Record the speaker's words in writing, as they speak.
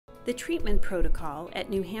The treatment protocol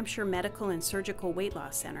at New Hampshire Medical and Surgical Weight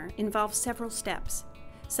Loss Center involves several steps.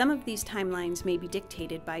 Some of these timelines may be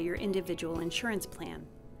dictated by your individual insurance plan.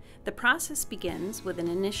 The process begins with an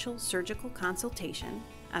initial surgical consultation,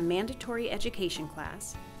 a mandatory education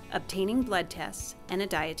class, obtaining blood tests, and a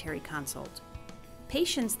dietary consult.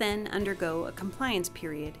 Patients then undergo a compliance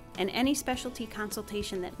period and any specialty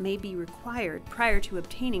consultation that may be required prior to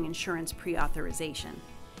obtaining insurance pre-authorization.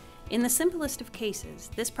 In the simplest of cases,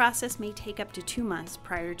 this process may take up to 2 months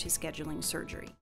prior to scheduling surgery.